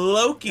very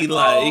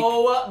Loki-like. He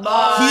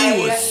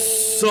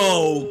was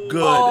so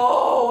good.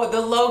 Oh,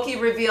 the Loki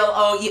reveal.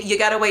 Oh, you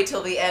gotta wait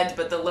till the end,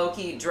 but the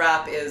Loki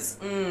drop is,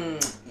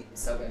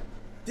 so good.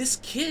 This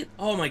kid,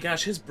 oh my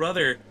gosh, his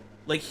brother,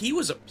 like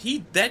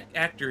that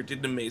actor did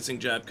an amazing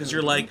job, because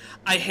you're like,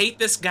 I hate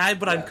this guy,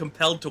 but I'm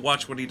compelled to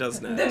watch what he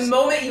does next. The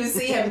moment you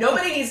see him,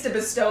 nobody needs to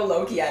bestow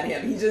Loki on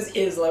him. He just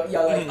is Loki.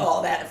 You're like,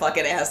 oh, that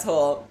fucking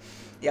asshole.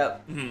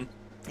 Yep. Mm-hmm.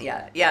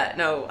 Yeah,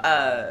 no,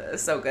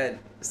 so good.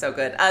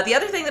 The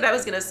other thing that I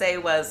was going to say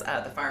was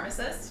The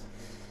Pharmacist,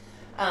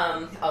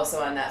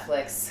 also on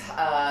Netflix.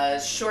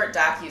 Short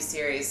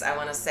docu-series, I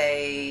want to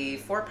say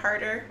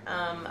 4-parter,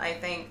 I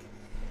think.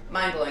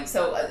 Mind-blowing.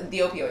 So the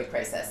opioid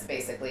crisis,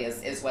 basically,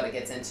 is what it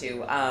gets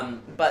into.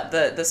 But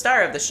the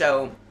star of the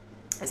show,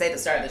 I say the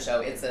star of the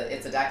show, it's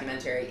a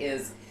documentary,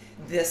 is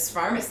this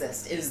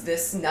pharmacist, is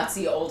this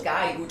nutsy old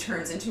guy who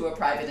turns into a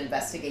private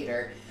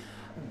investigator.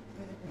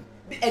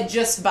 And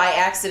just by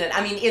accident.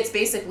 I mean, it's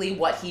basically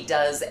what he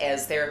does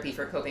as therapy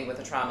for coping with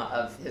the trauma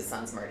of his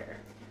son's murder,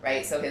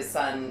 right? So his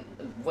son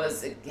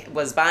was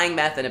buying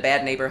meth in a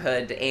bad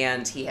neighborhood,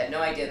 and he had no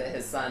idea that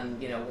his son,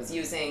 was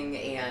using,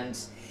 and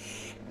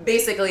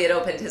basically it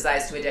opened his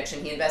eyes to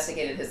addiction. He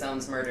investigated his own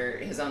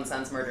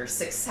son's murder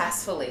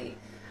successfully.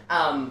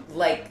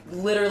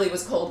 Literally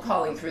was cold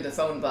calling through the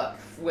phone book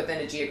within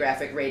a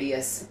geographic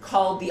radius,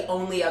 called the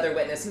only other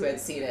witness who had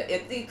seen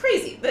it.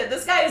 Crazy.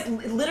 This guy is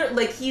literally,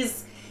 like,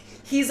 he's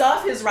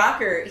off his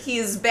rocker.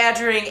 He's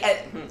badgering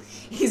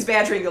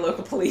the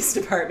local police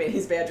department.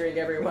 He's badgering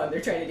everyone.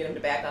 They're trying to get him to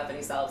back off, and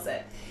he solves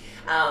it.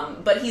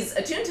 But he's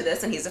attuned to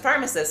this, and he's a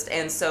pharmacist,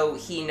 and so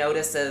he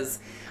notices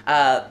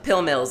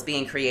pill mills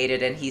being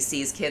created, and he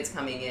sees kids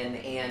coming in,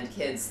 and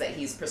kids that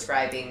he's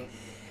prescribing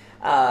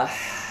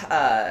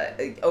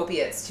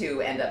opiates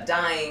to end up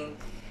dying.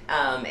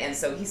 And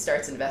so he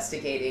starts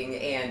investigating,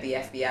 and the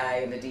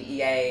FBI and the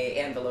DEA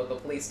and the local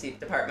police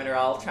department are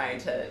all trying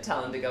to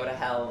tell him to go to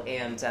hell.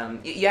 And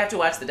you have to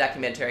watch the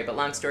documentary, but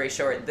long story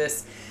short,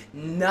 this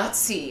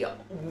nutsy,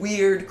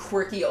 weird,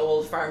 quirky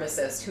old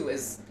pharmacist who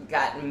has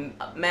gotten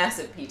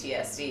massive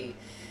PTSD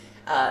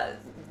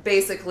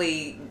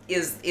basically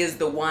is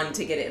the one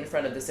to get it in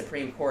front of the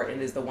Supreme Court,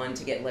 and is the one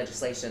to get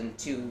legislation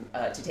to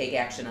take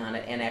action on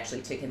it, and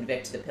actually to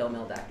convict the pill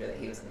mill doctor that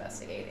he was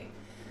investigating.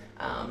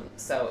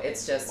 So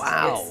it's just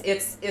Wow.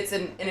 it's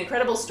an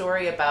incredible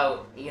story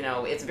about,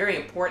 it's very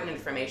important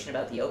information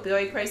about the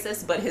opioid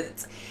crisis, but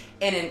it's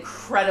an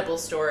incredible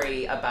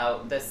story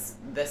about this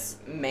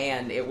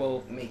man. It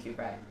will make you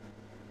cry.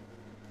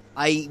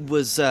 I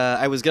was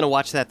gonna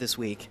watch that this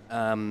week,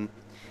 and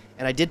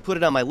I did put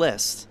it on my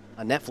list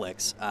on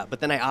Netflix, but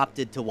then I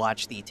opted to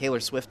watch the Taylor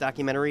Swift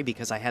documentary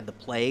because I had the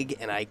plague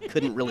and I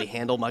couldn't really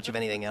handle much of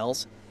anything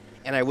else.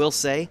 And I will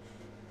say,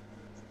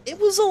 it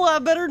was a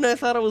lot better than I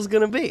thought it was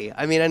gonna be.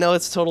 I mean, I know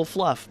it's total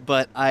fluff,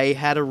 but I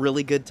had a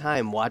really good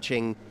time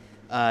watching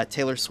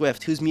Taylor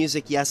Swift, whose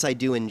music, yes, I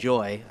do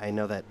enjoy. I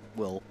know that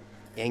will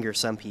anger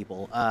some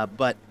people,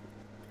 but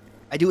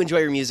I do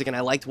enjoy her music, and I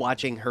liked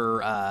watching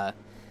her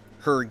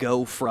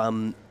go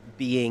from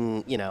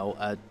being,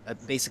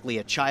 basically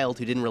a child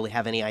who didn't really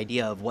have any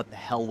idea of what the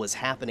hell was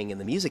happening in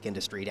the music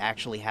industry to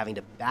actually having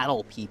to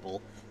battle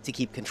people to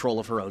keep control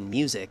of her own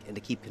music and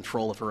to keep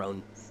control of her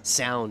own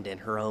sound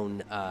and her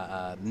own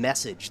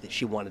message that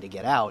she wanted to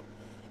get out.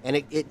 And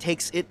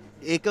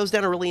it goes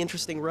down a really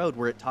interesting road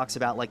where it talks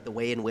about like the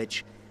way in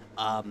which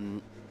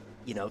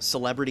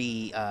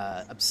celebrity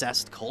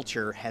obsessed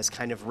culture has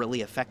kind of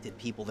really affected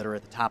people that are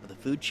at the top of the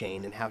food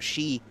chain, and how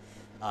she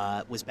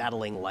was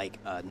battling like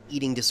an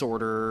eating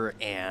disorder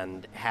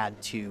and had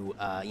to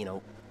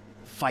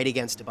fight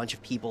against a bunch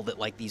of people that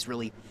like these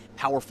really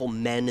powerful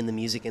men in the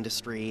music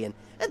industry, and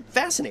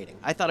fascinating.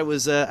 I thought it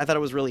was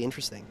really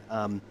interesting.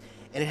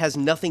 And it has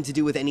nothing to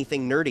do with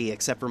anything nerdy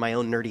except for my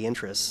own nerdy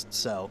interests.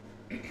 So,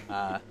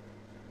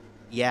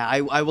 yeah,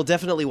 I will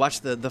definitely watch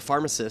the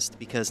Pharmacist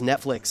because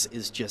Netflix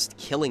is just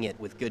killing it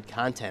with good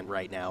content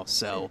right now.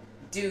 So,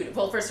 dude,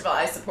 well, first of all,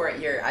 I support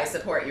your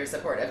support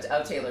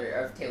of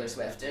Taylor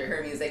Swift,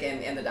 her music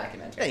and the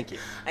documentary. Thank you.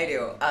 I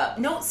do.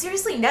 No,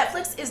 seriously,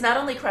 Netflix is not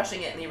only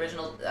crushing it in the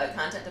original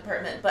content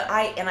department, but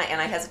I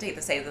hesitate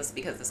to say this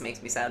because this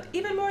makes me sound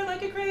even more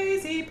like a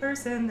crazy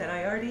person than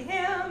I already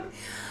am.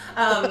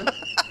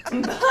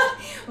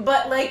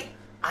 But like,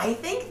 I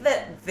think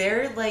that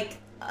they're like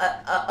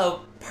a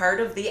part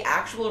of the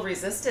actual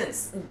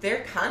resistance.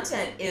 Their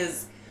content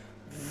is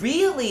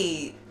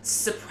really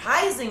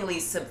surprisingly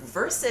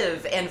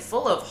subversive and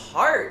full of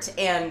heart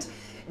and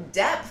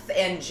depth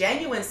and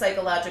genuine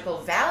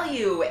psychological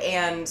value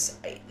and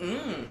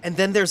And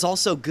then there's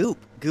also Goop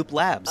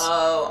Labs.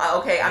 Oh,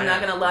 okay, I'm not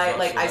gonna lie,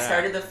 like I that.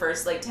 started the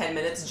first like 10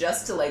 minutes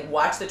just to like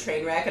watch the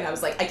train wreck, and I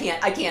was like, I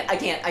can't.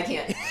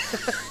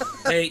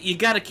 Hey, you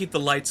gotta keep the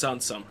lights on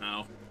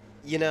somehow.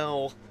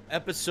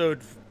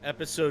 Episode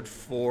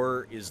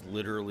 4 is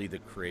literally the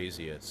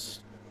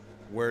craziest,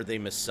 where they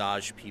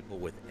massage people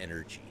with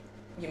energy.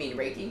 You mean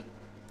Reiki?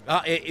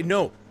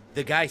 No,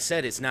 the guy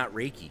said it's not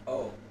Reiki.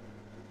 Oh.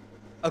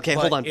 Okay,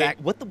 hold on.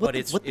 What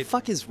the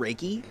fuck is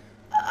Reiki?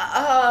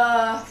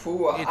 It's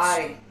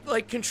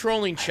like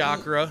controlling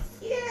chakra.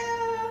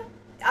 Yeah.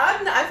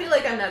 I feel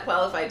like I'm not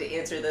qualified to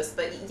answer this,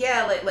 but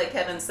yeah, like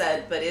Kevin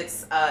said, but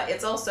it's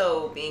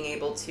also being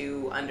able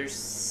to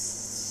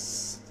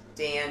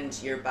understand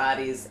your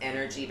body's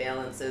energy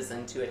balances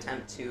and to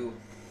attempt to,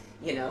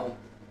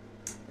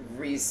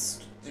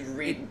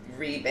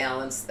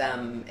 rebalance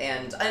them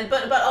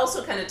but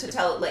also kind of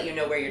to let you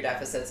know where your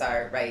deficits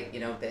are, right?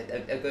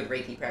 A good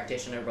Reiki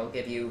practitioner will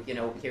give you,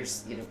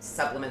 here's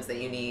supplements that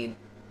you need,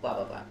 blah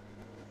blah blah.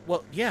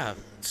 Well, yeah.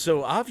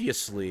 So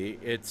obviously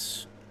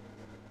it's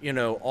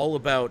all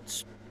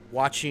about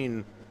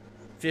watching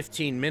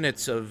 15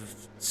 minutes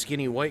of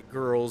skinny white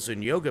girls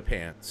in yoga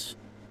pants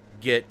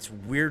get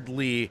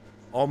weirdly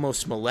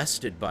almost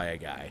molested by a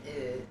guy.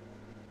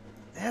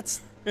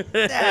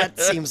 That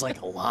seems like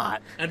a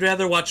lot. I'd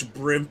rather watch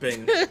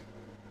brimping,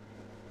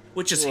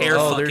 which is hair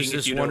fucking. There's if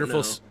this you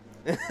wonderful. Don't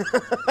I'm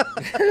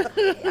not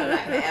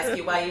gonna ask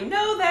you why you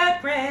know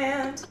that,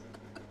 Grant.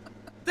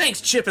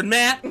 Thanks, Chip and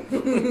Matt.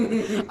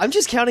 I'm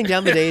just counting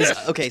down the days.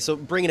 Okay, so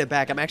bringing it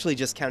back, I'm actually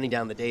just counting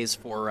down the days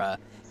for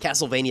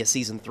Castlevania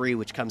Season 3,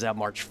 which comes out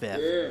March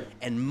 5th.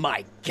 And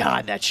my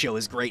God, that show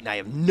is great, and I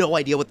have no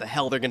idea what the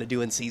hell they're going to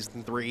do in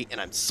Season 3, and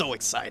I'm so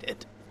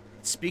excited.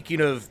 Speaking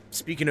of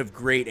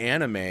great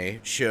anime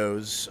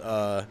shows,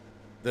 the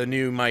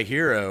new My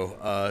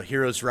Hero,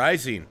 Heroes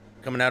Rising,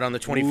 coming out on the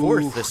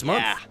 24th this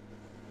month.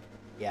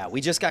 Yeah, we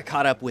just got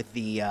caught up with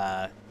the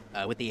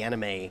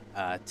anime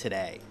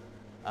today.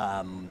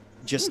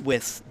 Just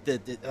with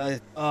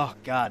oh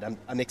God,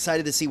 I'm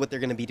excited to see what they're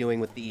going to be doing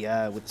with the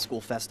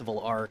school festival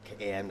arc,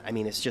 and I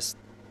mean it's just,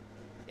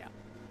 yeah.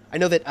 I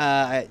know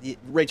that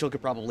Rachel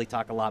could probably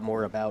talk a lot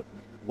more about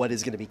what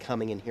is going to be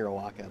coming in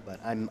Hiroaka, but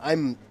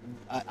I'm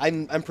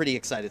pretty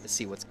excited to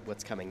see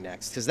what's coming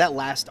next, because that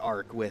last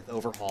arc with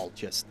Overhaul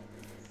just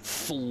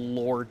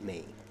floored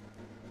me.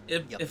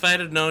 If I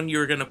had known you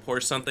were gonna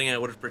pour something, I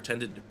would have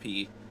pretended to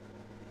pee.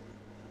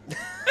 Do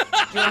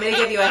you want me to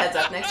give you a heads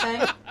up next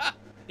time?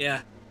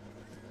 Yeah.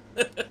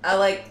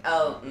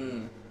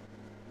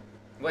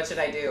 What should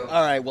I do?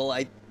 All right, well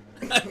I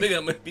think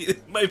that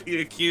might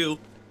be a cue.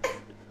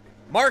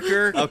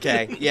 Marker.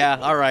 Okay, yeah,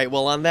 all right.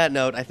 Well, on that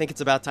note, I think it's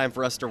about time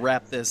for us to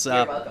wrap this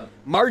up. You're welcome.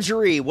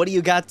 Marjorie, what do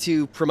you got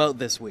to promote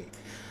this week?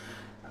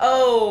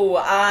 Oh,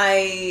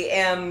 I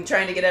am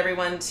trying to get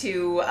everyone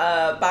to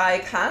buy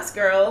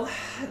Cosgirl,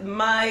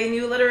 my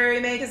new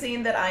literary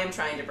magazine that I am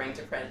trying to bring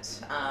to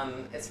print.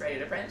 It's ready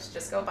to print.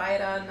 Just go buy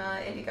it on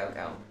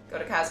Indiegogo. Go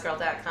to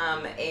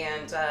cosgirl.com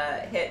and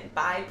hit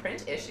buy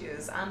print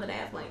issues on the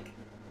nav link.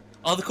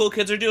 All the cool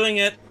kids are doing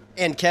it.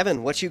 And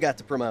Kevin, what you got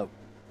to promote?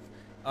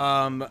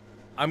 I'm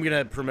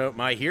gonna promote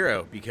My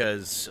Hero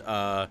because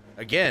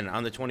again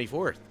on the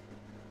 24th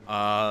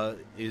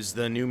is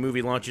the new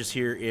movie launches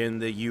here in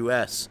the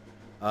U.S.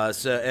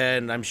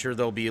 And I'm sure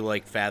there'll be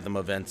like Fathom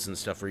events and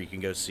stuff where you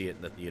can go see it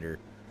in the theater.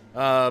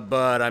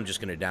 But I'm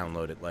just gonna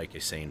download it like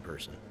a sane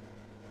person.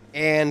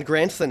 And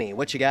Granthony,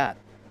 what you got?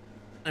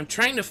 I'm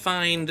trying to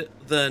find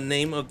the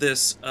name of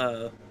this,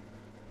 the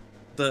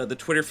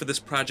Twitter for this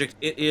project.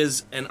 It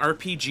is an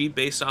RPG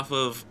based off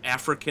of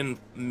African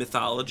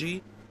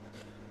mythology.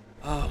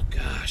 Oh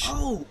gosh.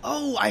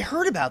 Oh, I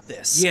heard about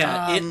this.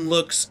 Yeah, it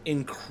looks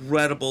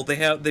incredible.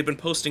 They've been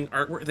posting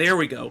artwork. There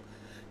we go.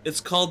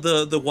 It's called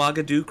the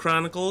Ouagadougou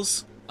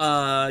Chronicles.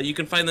 You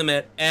can find them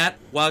at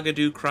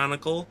Ouagadougou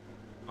Chronicle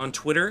on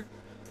Twitter.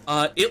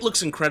 It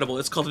looks incredible.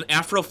 It's called an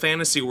Afro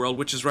Fantasy World,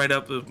 which is right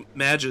up of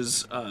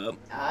Madge's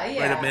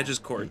right up Madge's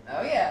court.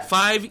 Oh yeah.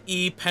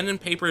 5e pen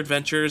and paper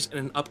adventures in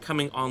an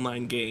upcoming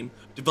online game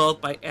developed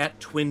by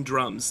Twin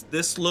Drums.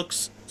 This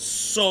looks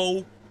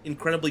so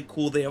incredibly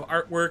cool. They have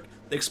artwork.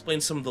 They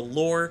explain some of the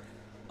lore.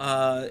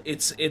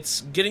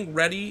 It's getting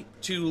ready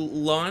to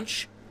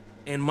launch,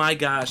 and my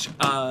gosh,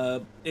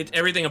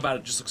 everything about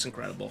it just looks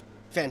incredible.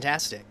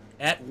 Fantastic.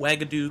 At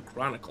Ouagadougou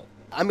Chronicle.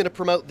 I'm going to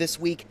promote this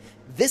week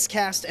this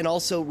cast and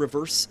also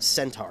Reverse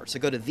Centaur. So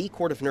go to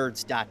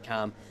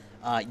thecourtofnerds.com.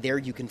 There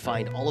you can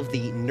find all of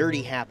the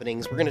nerdy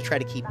happenings. We're going to try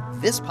to keep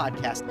this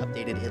podcast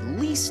updated at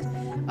least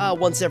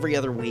once every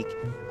other week,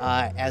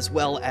 as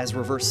well as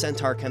Reverse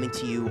Centaur coming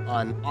to you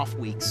on off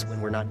weeks when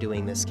we're not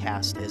doing this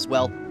cast as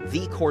well.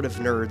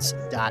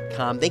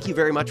 Thecourtofnerds.com. Thank you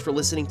very much for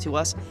listening to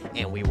us,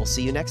 and we will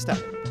see you next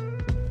time.